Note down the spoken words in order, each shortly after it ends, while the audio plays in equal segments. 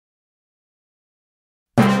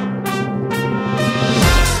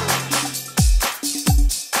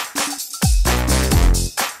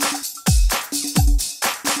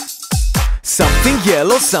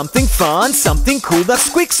yellow, something fun, something cool that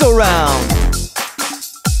squeaks around.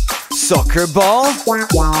 Soccer ball.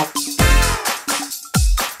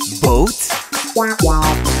 Boat.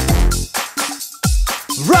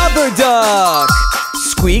 Rubber duck.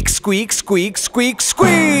 Squeak, squeak, squeak, squeak,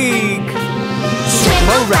 squeak. Swim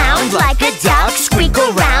around like a duck, squeak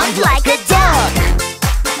around like a duck.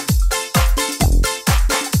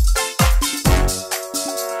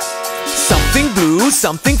 Something blue,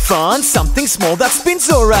 something fun, something small that spins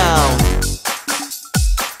around.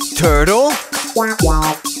 Turtle.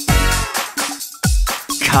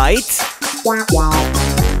 Kite.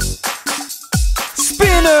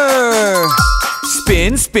 Spinner.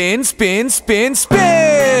 Spin, spin, spin, spin,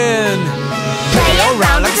 spin. Play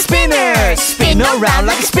around like a spinner, spin around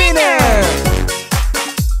like a spinner.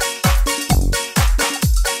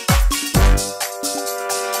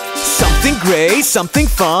 Something gray, something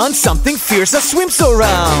fun, something fierce that swims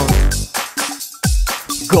around.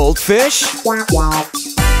 Goldfish.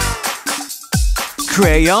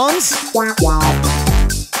 Crayons.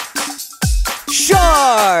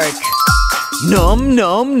 Shark. Nom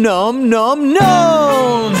nom nom nom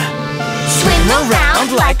nom. Swim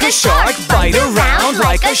around like a shark, bite around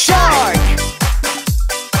like a shark.